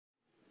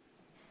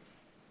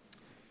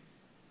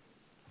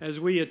As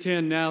we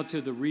attend now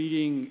to the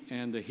reading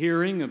and the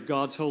hearing of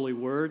God's holy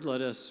word, let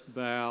us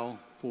bow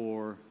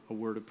for a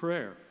word of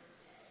prayer.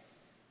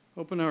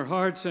 Open our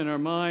hearts and our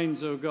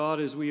minds, O God,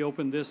 as we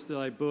open this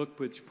thy book,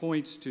 which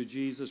points to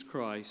Jesus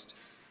Christ.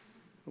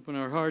 Open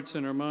our hearts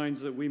and our minds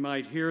that we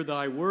might hear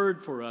thy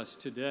word for us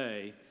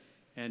today,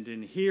 and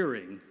in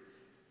hearing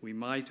we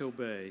might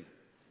obey.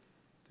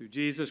 Through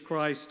Jesus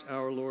Christ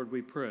our Lord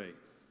we pray.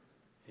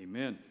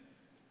 Amen.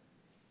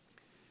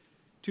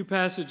 Two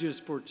passages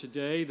for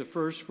today. The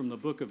first from the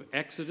book of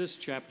Exodus,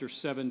 chapter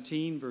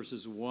 17,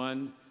 verses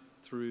 1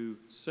 through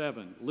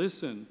 7.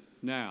 Listen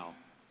now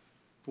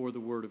for the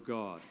word of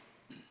God.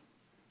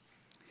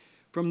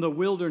 From the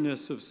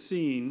wilderness of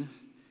Sin,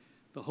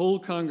 the whole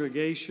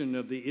congregation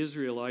of the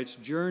Israelites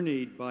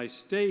journeyed by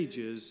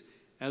stages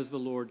as the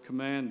Lord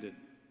commanded.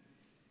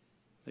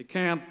 They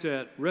camped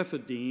at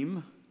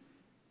Rephidim,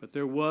 but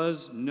there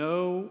was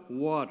no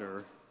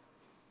water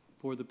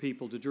for the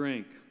people to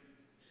drink.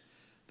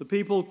 The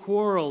people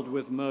quarreled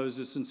with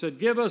Moses and said,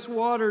 "Give us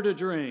water to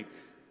drink."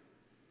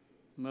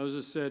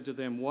 Moses said to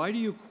them, "Why do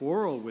you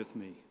quarrel with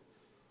me?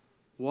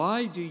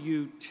 Why do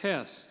you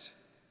test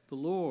the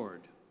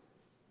Lord?"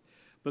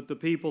 But the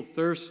people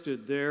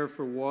thirsted there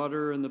for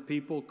water, and the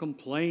people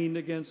complained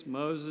against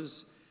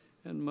Moses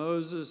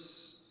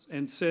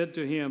and said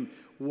to him,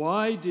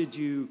 "Why did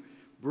you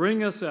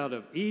bring us out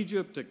of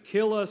Egypt to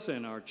kill us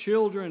and our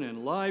children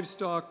and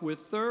livestock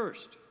with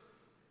thirst?"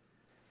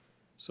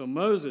 So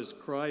Moses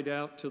cried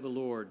out to the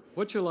Lord,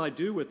 "What shall I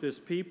do with this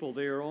people?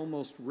 They are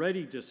almost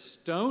ready to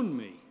stone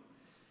me."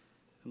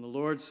 And the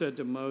Lord said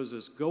to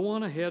Moses, "Go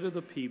on ahead of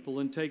the people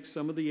and take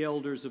some of the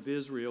elders of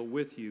Israel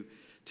with you.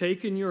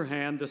 Take in your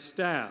hand the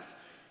staff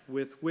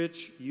with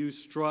which you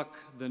struck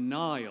the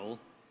Nile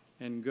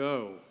and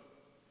go.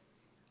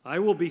 I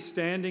will be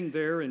standing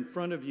there in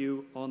front of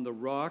you on the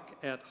rock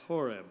at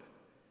Horeb.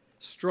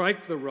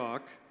 Strike the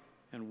rock,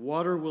 and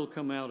water will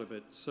come out of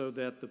it, so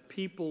that the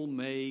people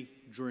may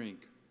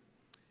drink."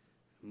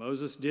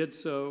 Moses did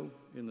so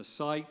in the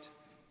sight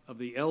of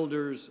the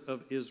elders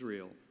of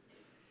Israel.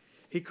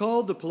 He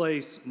called the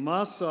place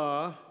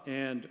Massah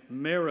and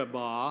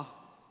Meribah.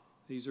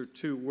 These are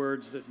two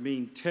words that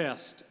mean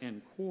test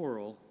and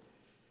quarrel,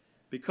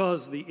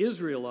 because the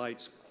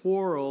Israelites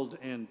quarreled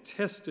and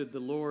tested the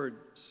Lord,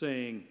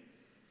 saying,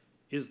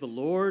 "Is the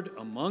Lord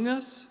among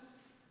us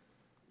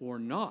or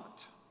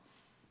not?"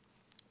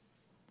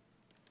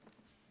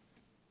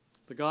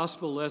 The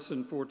gospel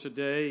lesson for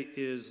today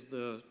is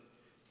the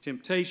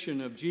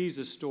temptation of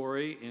Jesus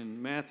story in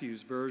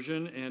Matthew's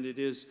version, and it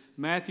is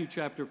Matthew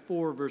chapter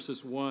 4,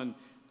 verses 1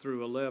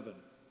 through 11.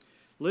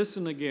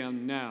 Listen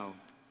again now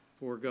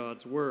for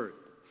God's word.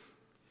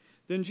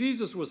 Then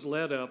Jesus was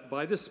led up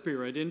by the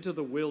Spirit into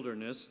the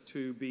wilderness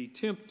to be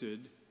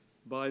tempted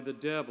by the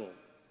devil.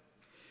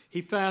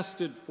 He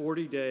fasted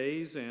 40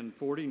 days and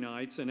 40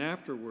 nights, and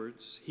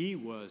afterwards he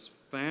was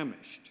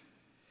famished.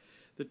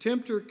 The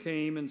tempter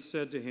came and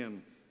said to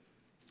him,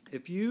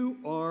 "If you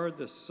are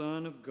the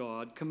Son of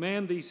God,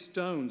 command these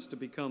stones to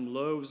become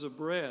loaves of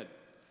bread."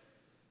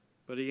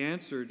 But he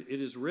answered,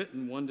 "It is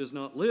written, one does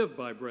not live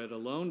by bread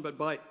alone, but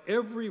by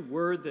every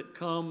word that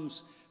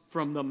comes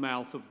from the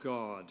mouth of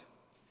God."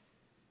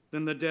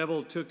 Then the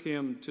devil took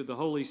him to the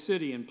holy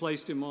city and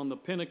placed him on the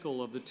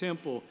pinnacle of the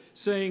temple,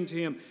 saying to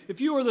him, "If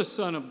you are the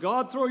Son of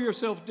God, throw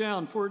yourself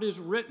down, for it is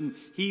written,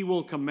 he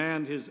will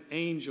command his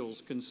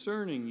angels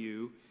concerning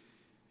you,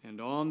 and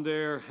on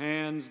their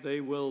hands they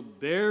will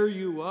bear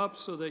you up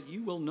so that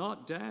you will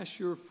not dash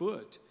your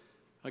foot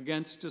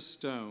against a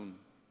stone."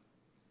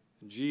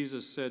 And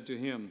Jesus said to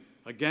him,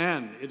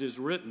 "Again it is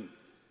written,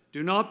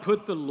 do not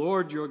put the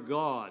Lord your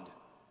God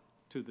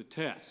to the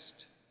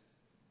test."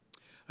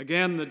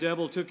 Again the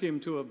devil took him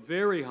to a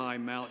very high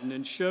mountain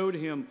and showed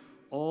him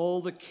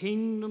all the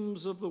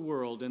kingdoms of the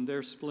world and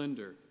their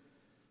splendor.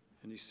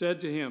 And he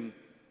said to him,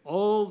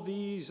 "All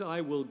these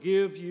I will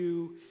give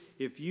you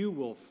if you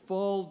will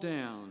fall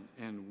down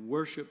and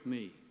worship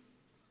me."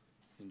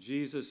 And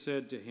Jesus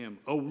said to him,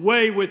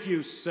 "Away with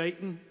you,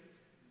 Satan,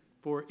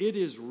 for it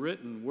is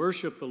written,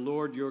 worship the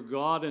Lord your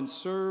God and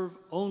serve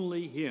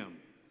only him."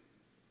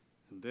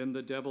 And then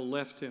the devil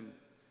left him,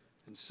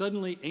 and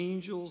suddenly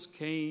angels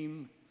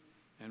came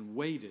and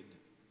waited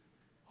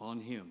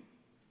on him.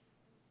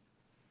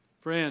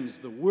 Friends,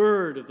 the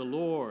word of the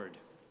Lord.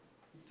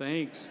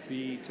 Thanks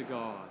be to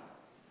God.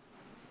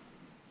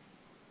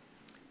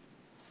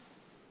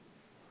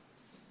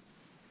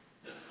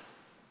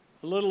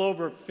 A little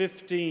over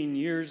 15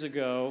 years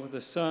ago, the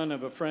son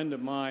of a friend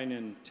of mine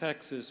in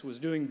Texas was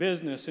doing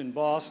business in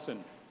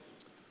Boston.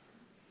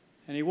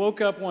 And he woke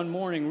up one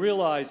morning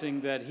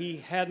realizing that he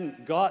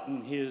hadn't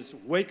gotten his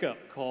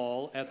wake-up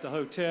call at the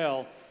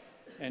hotel,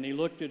 and he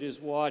looked at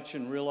his watch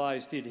and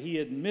realized that he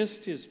had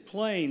missed his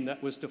plane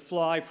that was to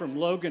fly from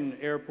Logan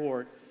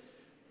Airport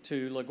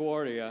to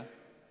LaGuardia.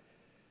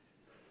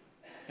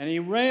 And he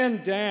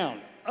ran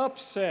down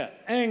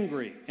upset,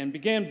 angry, and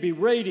began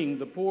berating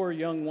the poor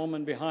young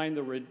woman behind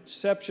the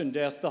reception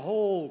desk. The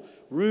whole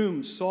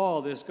room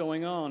saw this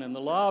going on in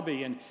the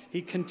lobby, and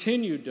he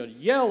continued to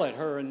yell at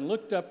her and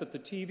looked up at the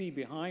TV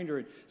behind her,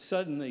 and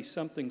suddenly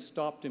something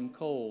stopped him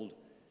cold.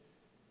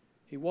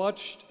 He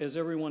watched, as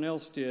everyone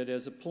else did,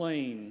 as a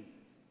plane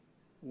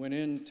went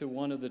into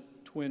one of the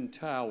Twin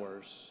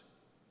Towers,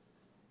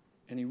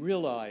 and he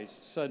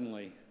realized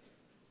suddenly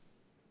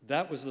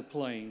that was the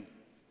plane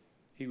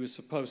he was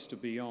supposed to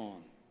be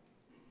on.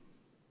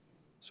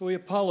 So he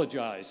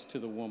apologized to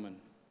the woman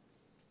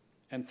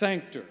and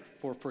thanked her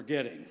for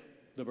forgetting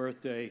the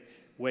birthday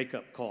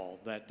wake-up call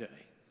that day.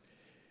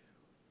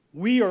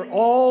 We are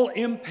all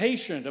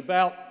impatient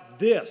about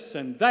this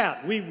and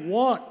that. We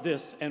want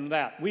this and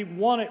that. We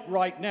want it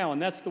right now,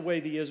 and that's the way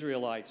the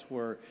Israelites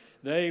were.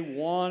 They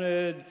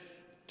wanted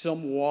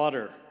some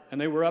water, and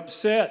they were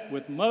upset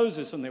with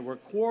Moses, and they were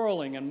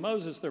quarreling, and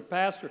Moses, their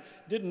pastor,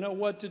 didn't know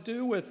what to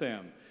do with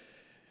them.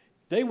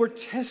 They were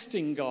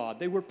testing God.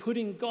 They were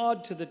putting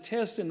God to the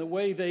test in the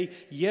way they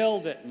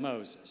yelled at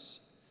Moses.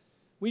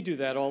 We do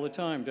that all the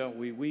time, don't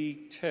we? We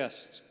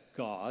test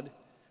God.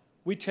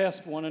 We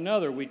test one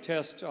another. We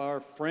test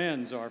our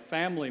friends, our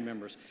family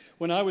members.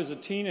 When I was a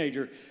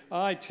teenager,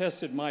 I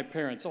tested my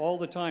parents all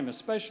the time,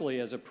 especially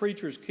as a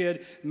preacher's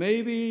kid.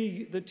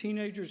 Maybe the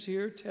teenagers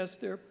here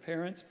test their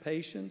parents'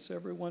 patience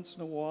every once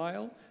in a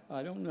while.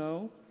 I don't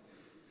know.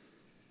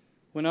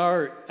 When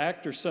our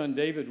actor son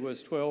David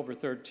was 12 or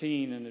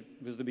 13 and it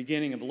was the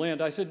beginning of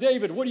Lent, I said,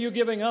 "David, what are you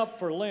giving up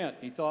for Lent?"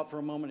 He thought for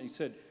a moment. He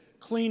said,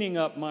 "Cleaning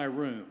up my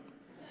room."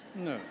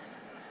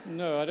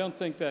 No, I don't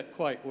think that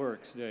quite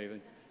works,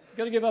 David. You've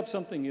got to give up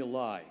something you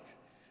like.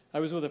 I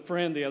was with a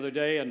friend the other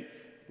day, and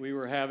we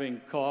were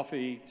having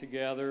coffee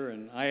together,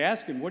 and I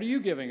asked him, "What are you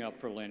giving up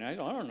for Lent?" I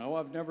don't know.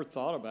 I've never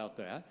thought about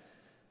that.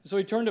 So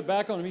he turned it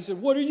back on him. He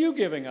said, "What are you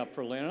giving up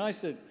for Lent?" And I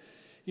said,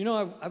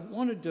 I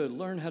wanted to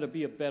learn how to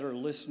be a better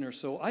listener,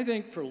 so I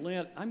think for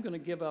Lent, I'm going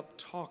to give up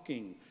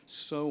talking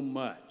so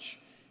much.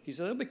 He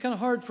said, "It'll be kind of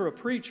hard for a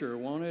preacher,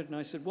 won't it?" And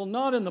I said, "Well,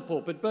 not in the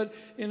pulpit, but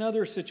in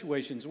other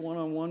situations,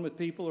 one-on-one with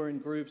people or in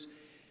groups.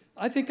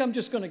 I think I'm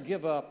just going to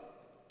give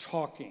up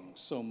talking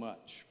so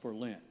much for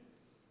Lent.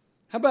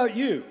 How about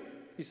you?"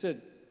 He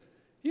said,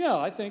 "Yeah,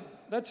 I think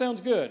that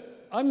sounds good.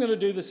 I'm going to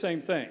do the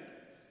same thing."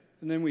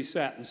 And then we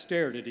sat and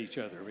stared at each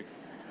other. We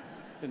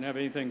didn't have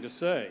anything to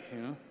say,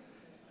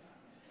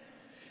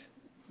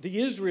 The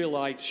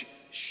Israelites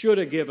should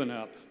have given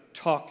up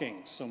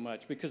talking so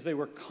much because they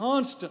were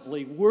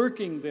constantly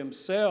working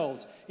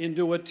themselves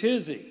into a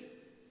tizzy.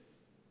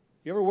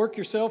 You ever work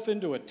yourself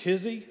into a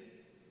tizzy?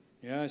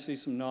 Yeah, I see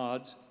some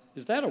nods.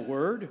 Is that a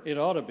word? It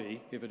ought to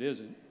be, if it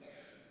isn't.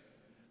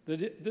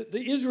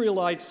 The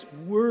Israelites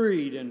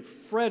worried and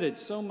fretted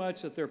so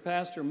much that their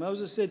pastor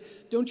Moses said,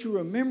 "Don't you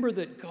remember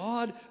that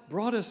God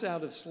brought us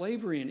out of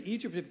slavery in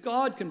Egypt? If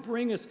God can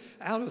bring us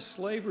out of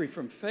slavery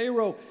from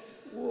Pharaoh,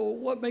 well,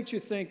 what makes you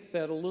think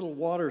that a little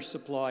water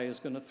supply is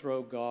going to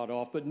throw God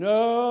off?" But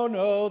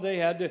no, they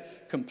had to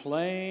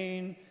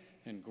complain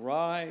and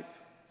gripe,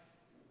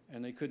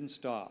 and they couldn't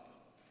stop.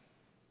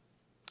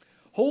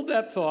 Hold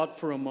that thought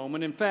for a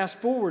moment and fast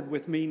forward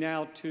with me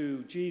now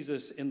to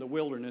Jesus in the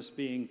wilderness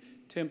being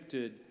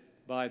tempted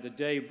by the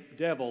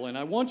devil. And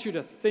I want you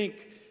to think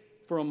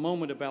for a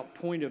moment about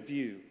point of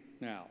view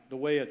now, the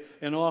way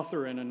an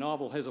author in a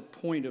novel has a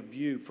point of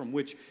view from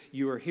which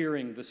you are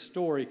hearing the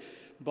story.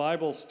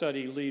 Bible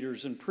study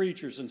leaders and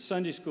preachers and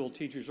Sunday school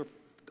teachers are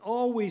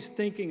always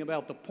thinking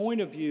about the point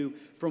of view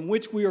from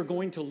which we are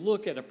going to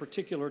look at a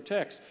particular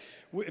text.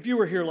 If you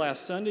were here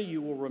last Sunday,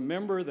 you will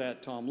remember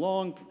that Tom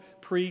Long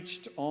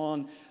preached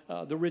on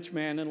the rich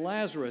man and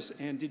Lazarus.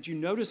 And did you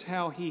notice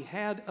how he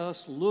had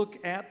us look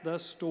at the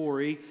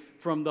story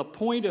from the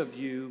point of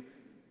view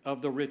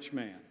of the rich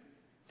man?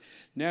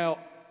 Now,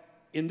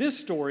 in this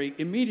story,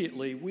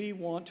 immediately we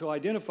want to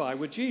identify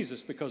with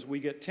Jesus because we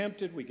get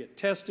tempted, we get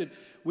tested.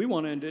 We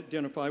want to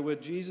identify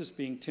with Jesus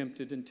being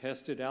tempted and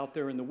tested out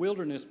there in the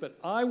wilderness. But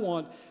I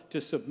want to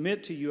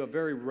submit to you a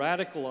very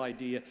radical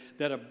idea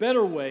that a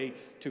better way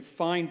to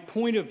find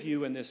point of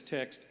view in this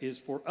text is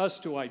for us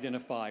to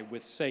identify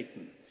with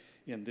Satan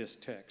in this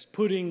text,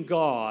 putting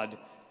God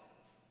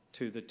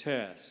to the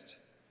test.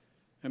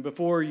 And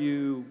before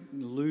you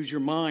lose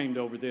your mind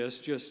over this,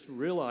 just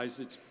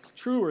realize it's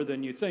truer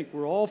than you think.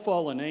 We're all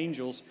fallen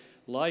angels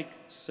like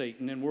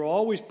Satan, and we're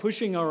always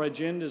pushing our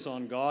agendas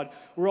on God.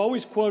 We're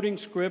always quoting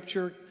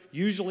Scripture,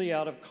 usually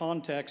out of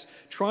context,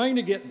 trying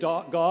to get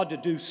God to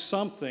do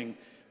something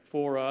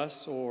for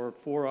us or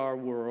for our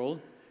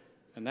world.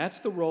 And that's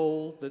the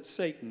role that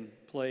Satan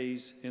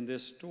plays in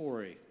this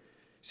story.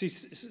 See,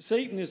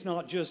 Satan is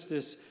not just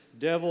this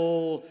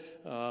devil,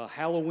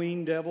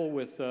 Halloween devil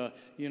with a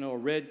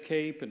red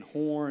cape and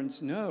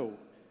horns. No.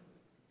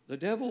 The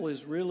devil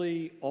is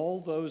really all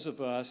those of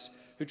us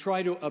who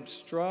try to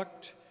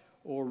obstruct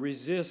or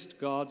resist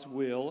God's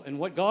will and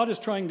what God is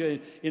trying to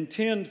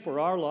intend for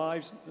our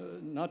lives,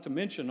 not to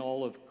mention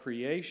all of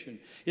creation.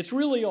 It's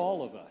really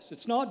all of us.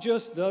 It's not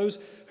just those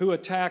who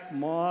attack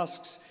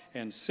mosques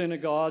and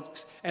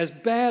synagogues, as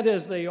bad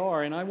as they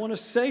are, and I want to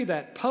say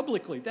that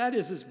publicly. That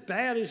is as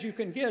bad as you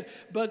can get,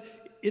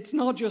 but it's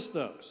not just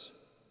those.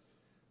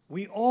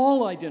 We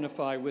all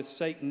identify with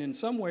Satan in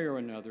some way or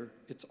another.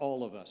 It's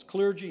all of us,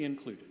 clergy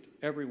included,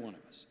 every one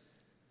of us.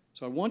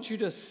 So I want you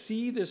to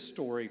see this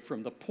story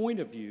from the point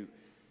of view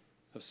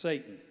of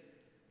Satan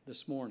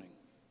this morning.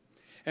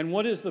 And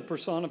what is the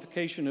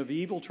personification of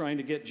evil trying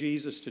to get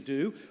Jesus to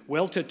do?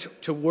 Well,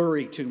 to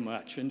worry too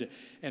much and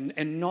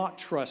not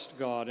trust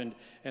God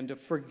and to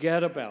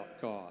forget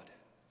about God.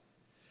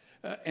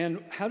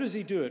 And how does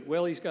he do it?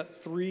 Well, he's got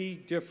three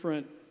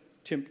different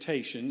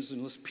temptations,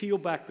 and let's peel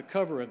back the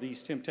cover of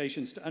these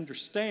temptations to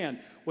understand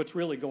what's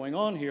really going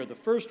on here. The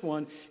first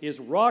one is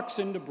rocks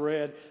into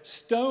bread,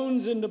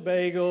 stones into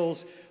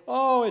bagels.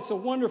 Oh,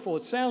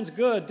 it sounds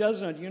good,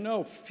 doesn't it? You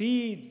know,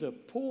 feed the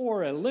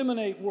poor,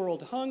 eliminate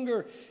world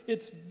hunger.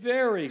 It's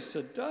very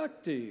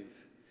seductive.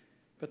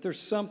 But there's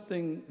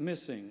something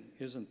missing,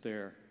 isn't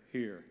there,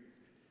 here?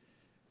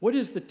 What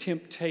is the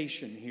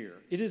temptation here?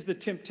 It is the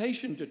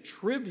temptation to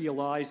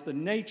trivialize the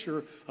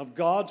nature of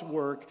God's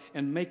work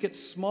and make it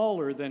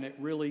smaller than it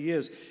really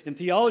is. In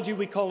theology,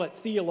 we call it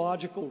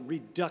theological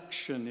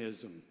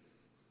reductionism.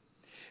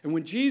 And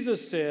when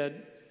Jesus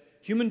said,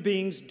 human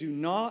beings do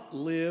not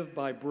live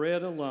by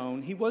bread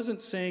alone, he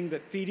wasn't saying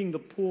that feeding the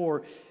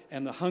poor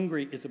and the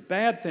hungry is a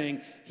bad thing.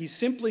 He's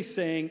simply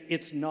saying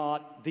it's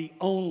not the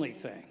only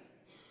thing.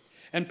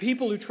 And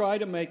people who try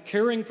to make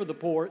caring for the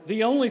poor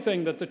the only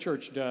thing that the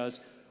church does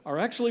are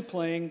actually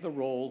playing the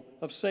role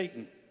of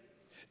Satan.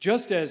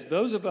 Just as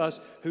those of us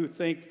who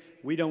think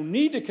we don't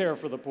need to care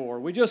for the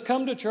poor, we just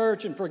come to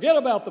church and forget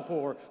about the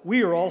poor,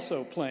 we are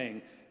also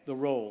playing the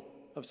role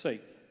of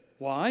Satan.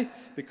 Why?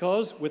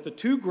 Because with the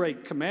two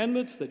great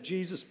commandments that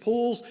Jesus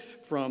pulls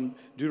from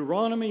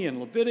Deuteronomy and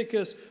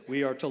Leviticus,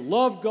 we are to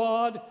love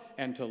God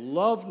and to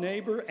love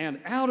neighbor, and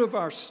out of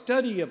our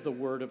study of the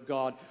Word of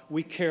God,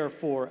 we care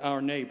for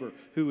our neighbor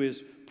who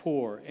is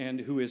poor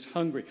and who is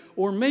hungry.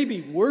 Or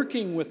maybe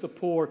working with the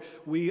poor,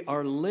 we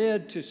are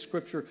led to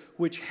Scripture,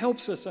 which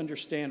helps us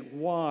understand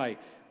why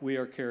we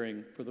are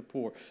caring for the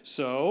poor.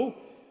 So,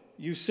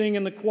 you sing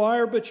in the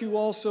choir, but you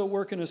also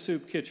work in a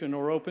soup kitchen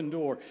or open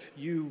door.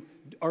 You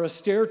are a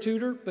stair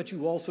tutor, but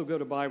you also go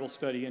to Bible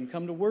study and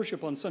come to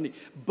worship on Sunday.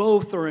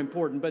 Both are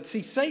important. But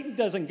see, Satan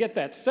doesn't get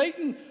that.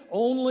 Satan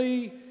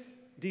only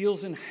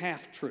deals in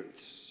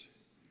half-truths,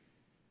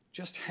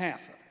 just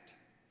half of it.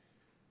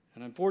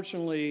 And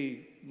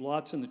unfortunately,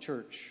 lots in the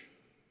church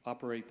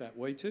operate that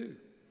way too.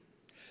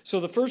 So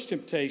the first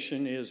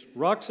temptation is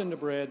rocks into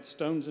bread,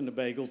 stones into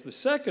bagels. The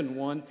second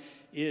one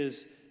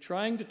is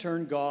trying to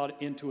turn God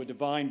into a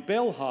divine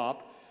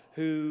bellhop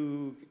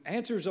who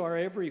answers our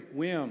every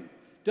whim,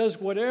 does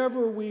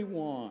whatever we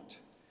want,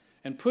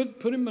 and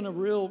put him in a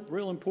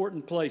real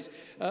important place.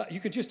 You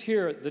could just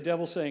hear the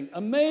devil saying,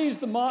 "Amaze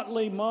the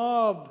motley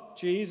mob,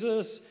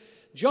 Jesus.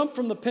 Jump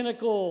from the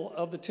pinnacle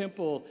of the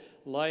temple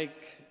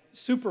like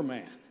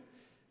Superman,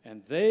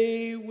 and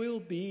they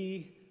will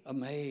be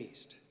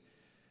amazed."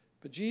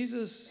 But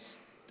Jesus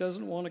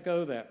doesn't want to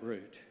go that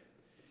route.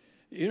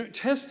 You know,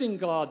 testing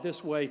God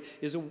this way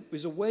is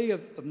a way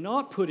of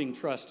not putting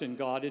trust in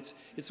God.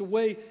 It's a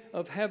way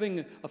of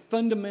having a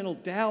fundamental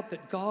doubt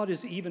that God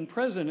is even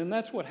present, and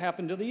that's what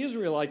happened to the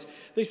Israelites.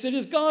 They said,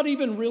 "Is God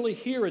even really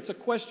here?" It's a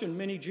question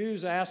many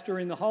Jews asked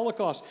during the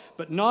Holocaust,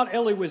 but not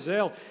Elie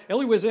Wiesel.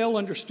 Elie Wiesel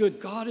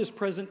understood God is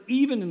present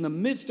even in the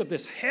midst of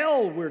this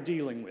hell we're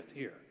dealing with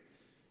here.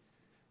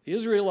 The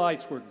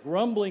Israelites were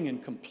grumbling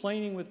and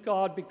complaining with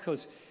God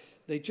because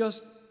they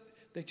just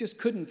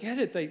couldn't get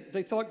it.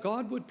 They thought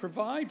God would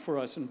provide for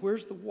us, and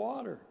where's the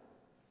water?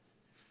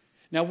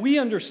 Now, we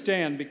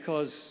understand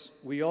because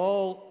we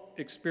all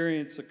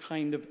experience a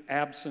kind of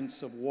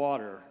absence of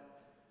water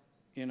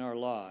in our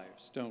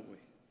lives, don't we?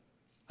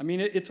 I mean,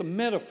 it's a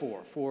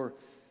metaphor for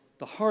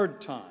the hard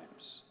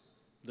times,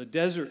 the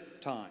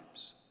desert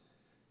times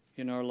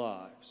in our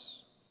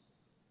lives.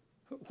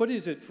 What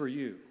is it for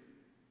you?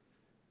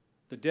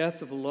 The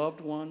death of a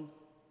loved one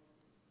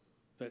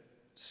that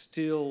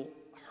still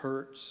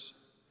hurts?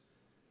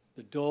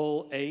 The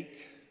dull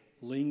ache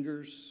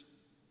lingers.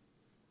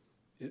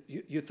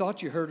 You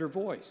thought you heard her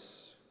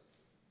voice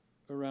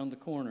around the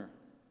corner,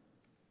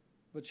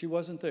 but she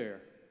wasn't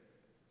there.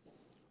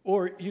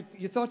 Or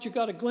you thought you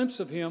got a glimpse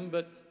of him,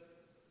 but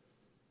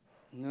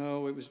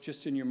no, it was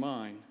just in your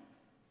mind.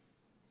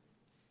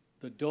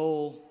 The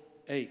dull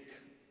ache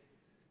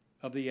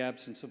of the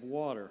absence of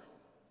water.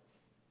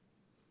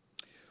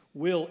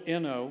 Will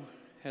Eno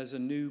has a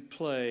new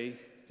play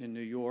in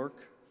New York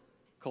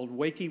called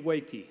Wakey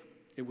Wakey.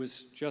 It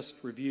was just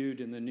reviewed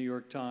in the New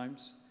York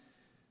Times.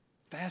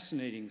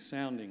 Fascinating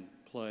sounding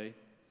play.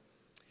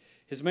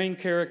 His main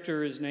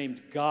character is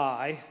named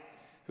Guy,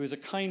 who is a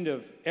kind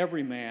of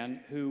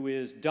everyman who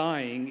is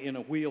dying in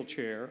a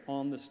wheelchair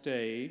on the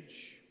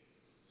stage.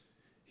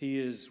 he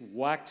is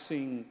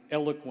waxing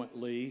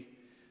eloquently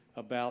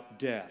about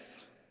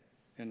death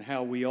and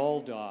how we all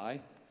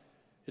die.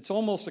 It's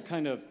almost a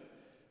kind of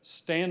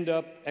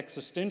stand-up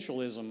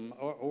existentialism,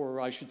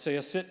 or I should say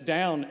a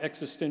sit-down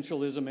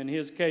existentialism in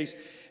his case,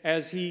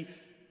 as he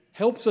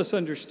helps us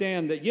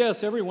understand that,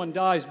 yes, everyone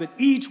dies, but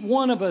each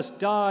one of us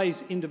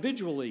dies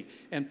individually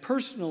and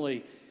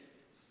personally.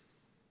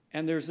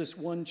 And there's this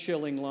one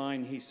chilling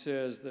line he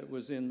says that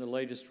was in the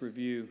latest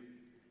review.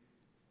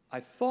 I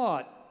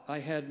thought I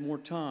had more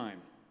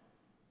time.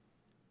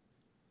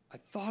 I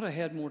thought I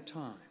had more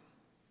time.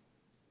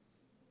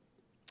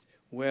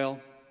 Well,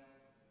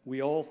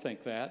 we all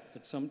think that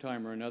at some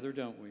time or another,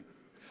 don't we?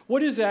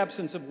 What is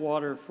absence of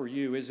water for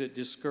you? Is it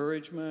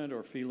discouragement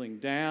or feeling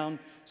down,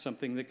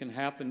 something that can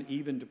happen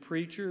even to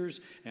preachers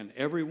and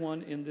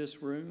everyone in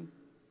this room?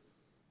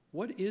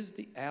 What is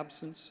the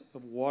absence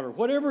of water?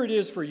 Whatever it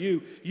is for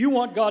you, you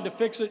want God to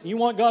fix it, and you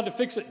want God to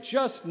fix it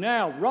just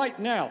now, right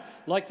now,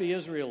 like the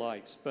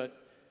Israelites. But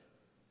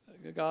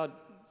God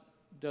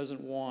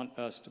doesn't want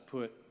us to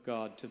put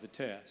God to the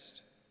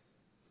test.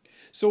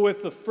 So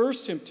if the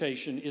first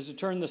temptation is to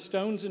turn the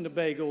stones into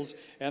bagels,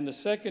 and the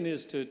second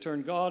is to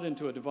turn God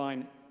into a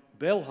divine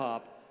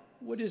bellhop,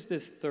 what is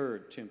this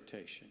third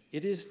temptation?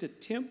 It is to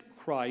tempt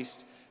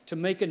Christ to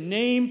make a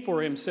name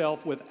for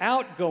himself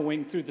without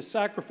going through the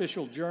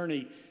sacrificial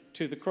journey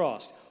to the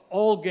cross.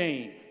 All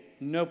gain,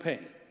 no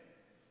pain.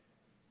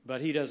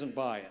 But he doesn't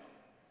buy it.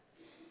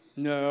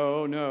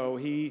 No,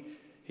 he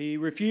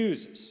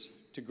refuses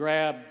to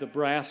grab the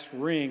brass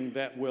ring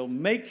that will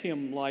make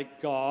him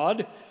like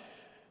God,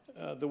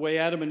 the way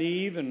Adam and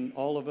Eve and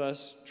all of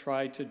us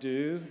try to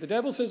do. The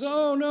devil says,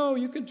 oh, no,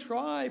 you can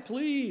try,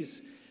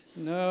 please.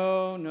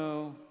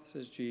 No,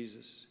 says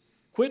Jesus.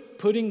 Quit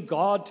putting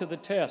God to the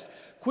test.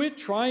 Quit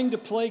trying to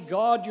play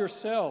God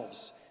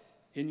yourselves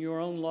in your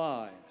own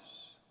lives.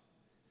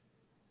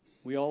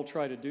 We all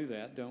try to do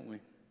that, don't we?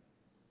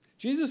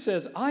 Jesus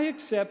says, I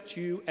accept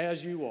you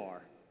as you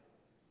are.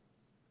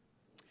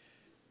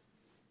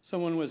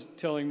 Someone was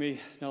telling me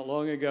not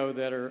long ago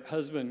that her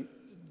husband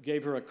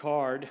gave her a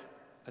card.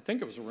 I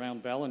think it was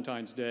around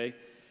Valentine's Day.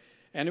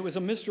 And it was a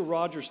Mr.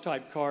 Rogers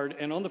type card.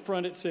 And on the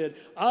front it said,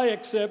 I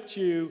accept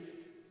you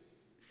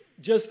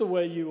just the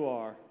way you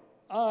are.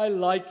 I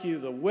like you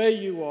the way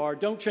you are.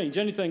 Don't change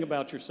anything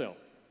about yourself.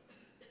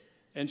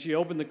 And she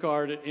opened the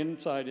card, and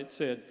inside it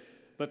said,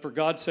 but for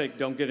God's sake,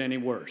 don't get any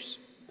worse.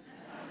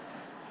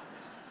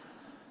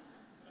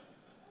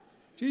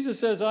 Jesus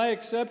says, I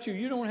accept you.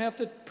 You don't have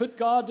to put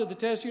God to the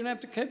test. You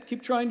don't have to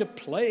keep trying to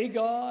play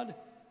God.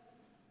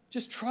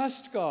 Just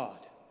trust God.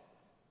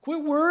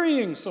 Quit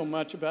worrying so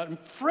much about him,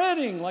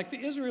 fretting like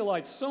the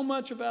Israelites so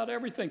much about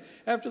everything.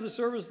 After the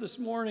service this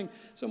morning,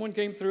 someone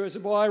came through and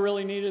said, boy, I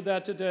really needed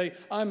that today.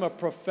 I'm a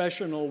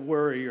professional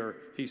worrier,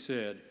 he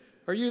said.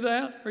 Are you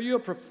that? Are you a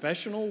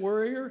professional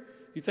worrier?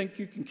 You think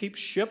you can keep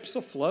ships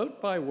afloat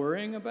by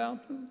worrying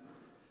about them?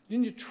 You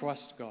need to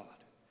trust God.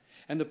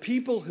 And the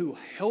people who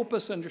help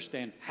us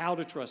understand how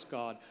to trust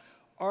God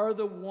are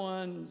the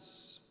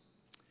ones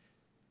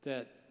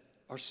that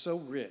are so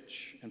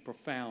rich and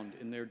profound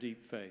in their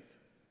deep faith.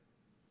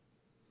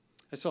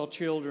 I saw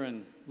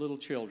children, little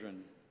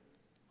children,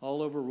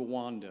 all over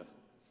Rwanda,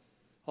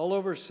 all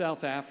over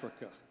South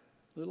Africa,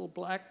 little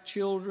black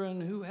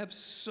children who have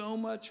so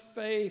much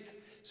faith,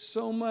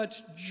 so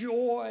much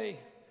joy.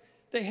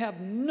 They have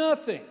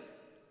nothing,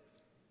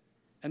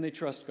 and they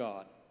trust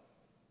God.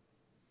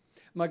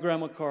 My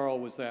grandma Carl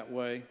was that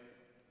way,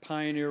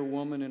 pioneer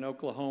woman in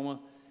Oklahoma,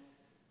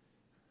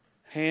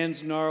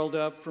 hands gnarled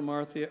up from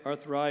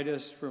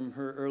arthritis from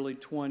her early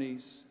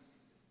 20s,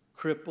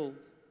 crippled.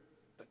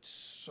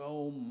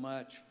 So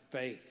much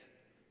faith.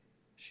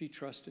 She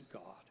trusted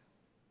God.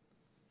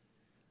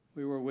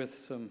 We were with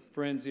some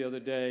friends the other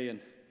day, and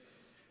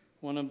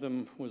one of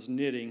them was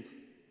knitting.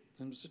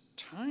 And it was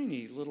a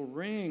tiny little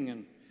ring.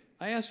 And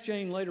I asked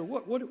Jane later,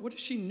 what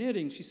is she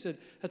knitting? She said,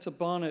 that's a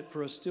bonnet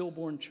for a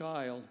stillborn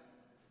child.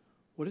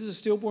 What does a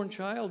stillborn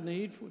child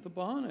need with a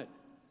bonnet?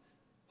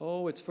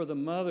 Oh, it's for the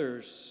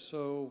mothers.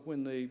 So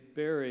when they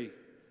bury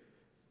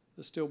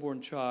the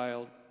stillborn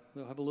child,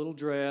 they'll have a little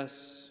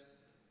dress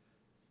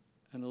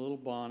and a little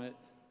bonnet.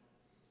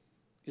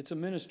 It's a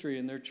ministry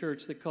in their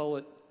church. They call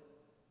it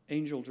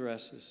angel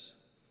dresses.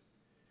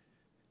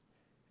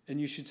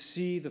 And you should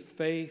see the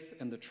faith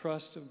and the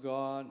trust of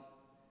God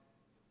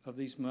of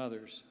these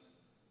mothers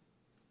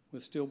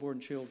with stillborn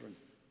children.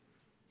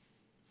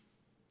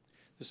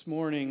 This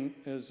morning,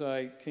 as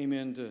I came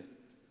in to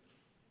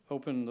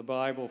open the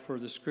Bible for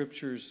the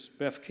scriptures,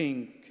 Beth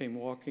King came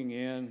walking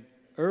in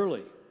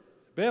early.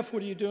 Beth,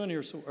 what are you doing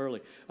here so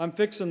early? I'm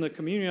fixing the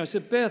communion. I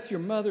said, Beth, your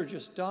mother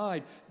just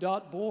died.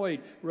 Dot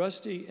Boyd,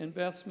 Rusty and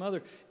Beth's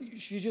mother.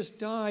 She just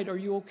died. Are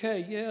you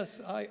okay? Yes,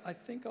 I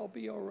think I'll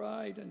be all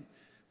right. And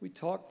we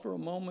talked for a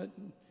moment.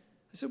 And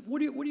I said,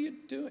 what are you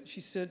doing? She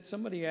said,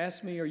 somebody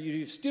asked me, do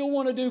you still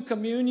want to do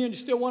communion? Do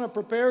you still want to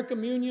prepare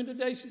communion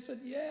today? She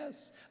said,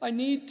 yes, I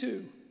need to.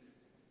 You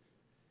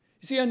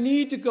see, I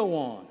need to go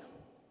on.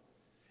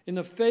 In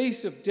the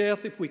face of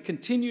death, if we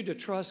continue to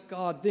trust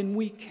God, then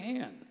we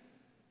can.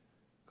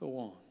 Go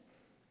on.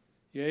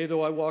 Yea,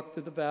 though I walk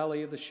through the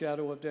valley of the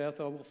shadow of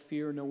death, I will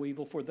fear no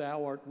evil, for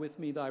thou art with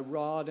me, thy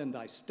rod and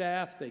thy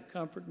staff, they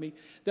comfort me.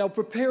 Thou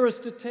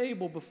preparest a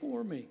table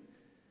before me.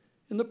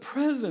 In the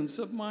presence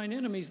of mine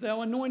enemies, thou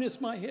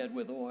anointest my head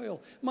with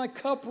oil. My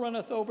cup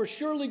runneth over.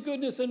 Surely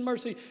goodness and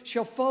mercy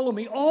shall follow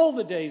me all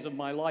the days of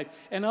my life,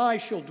 and I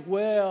shall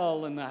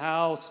dwell in the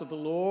house of the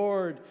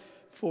Lord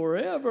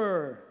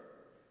forever.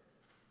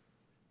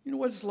 You know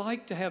what it's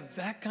like to have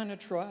that kind of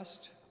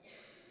trust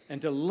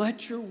and to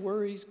let your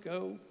worries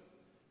go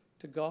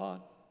to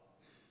God?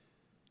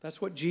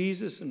 That's what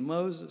Jesus and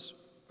Moses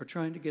are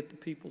trying to get the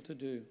people to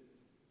do.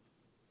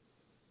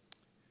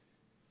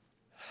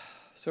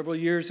 Several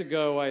years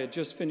ago, I had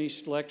just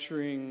finished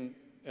lecturing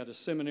at a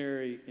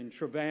seminary in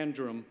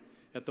Trivandrum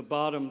at the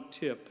bottom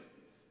tip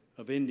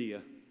of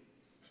India.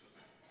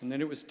 And then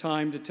it was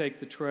time to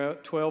take the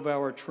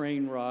 12-hour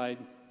train ride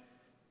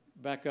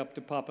back up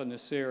to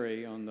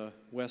Papanassery on the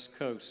west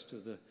coast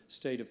of the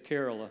state of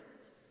Kerala.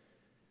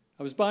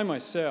 I was by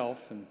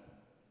myself, and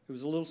it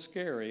was a little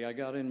scary. I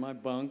got in my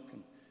bunk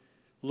and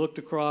looked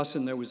across,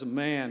 and there was a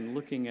man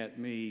looking at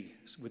me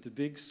with a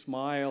big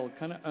smile. It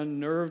kind of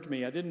unnerved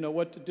me. I didn't know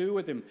what to do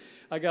with him.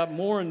 I got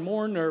more and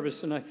more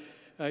nervous, and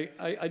I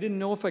didn't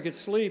know if I could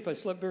sleep. I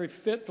slept very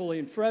fitfully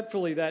and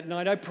fretfully that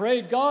night. I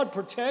prayed, God,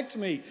 protect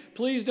me.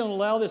 Please don't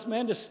allow this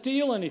man to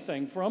steal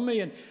anything from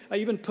me. And I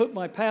even put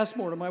my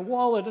passport and my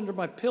wallet under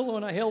my pillow,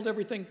 and I held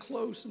everything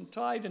close and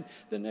tight. And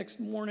the next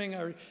morning,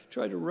 I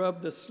tried to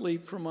rub the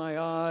sleep from my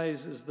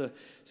eyes as the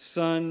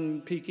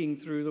sun peeking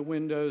through the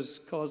windows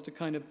caused a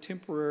kind of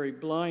temporary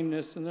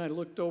blindness. And I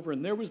looked over,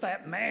 and there was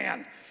that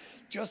man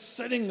just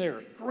sitting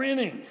there,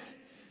 grinning.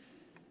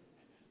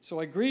 So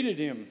I greeted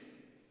him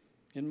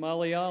in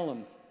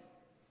Malayalam.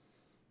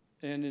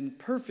 And in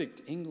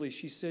perfect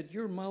English, he said,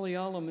 "Your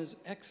Malayalam is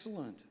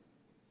excellent.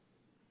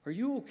 Are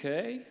you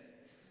okay?"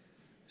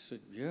 I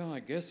said, "Yeah,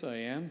 I guess I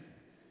am."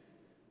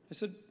 I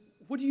said,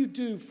 "What do you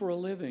do for a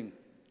living?"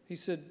 He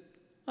said,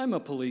 "I'm a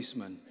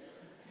policeman."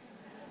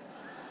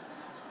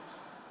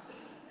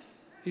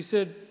 He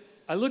said,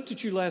 "I looked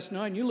at you last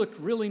night and you looked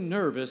really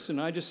nervous, and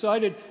I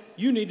decided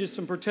you needed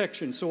some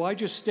protection, so I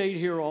just stayed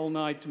here all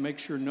night to make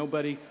sure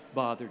nobody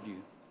bothered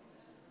you."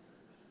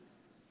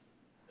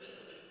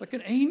 Like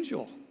an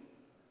angel.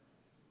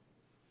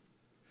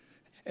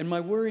 And my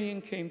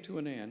worrying came to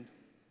an end.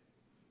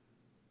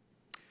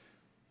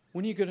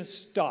 When are you going to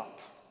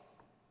stop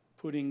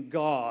putting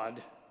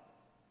God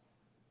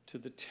to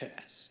the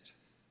test?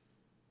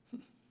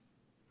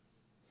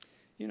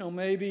 You know,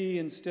 maybe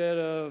instead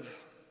of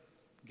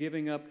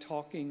giving up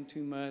talking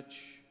too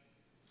much,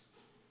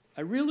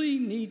 I really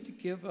need to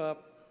give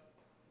up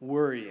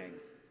worrying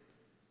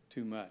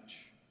too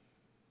much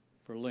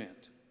for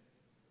Lent.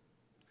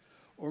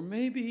 Or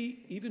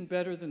maybe even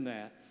better than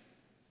that,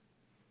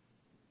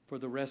 for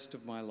the rest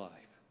of my life.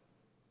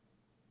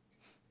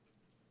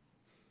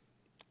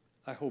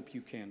 I hope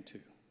you can too.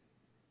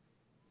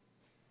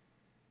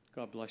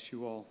 God bless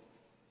you all.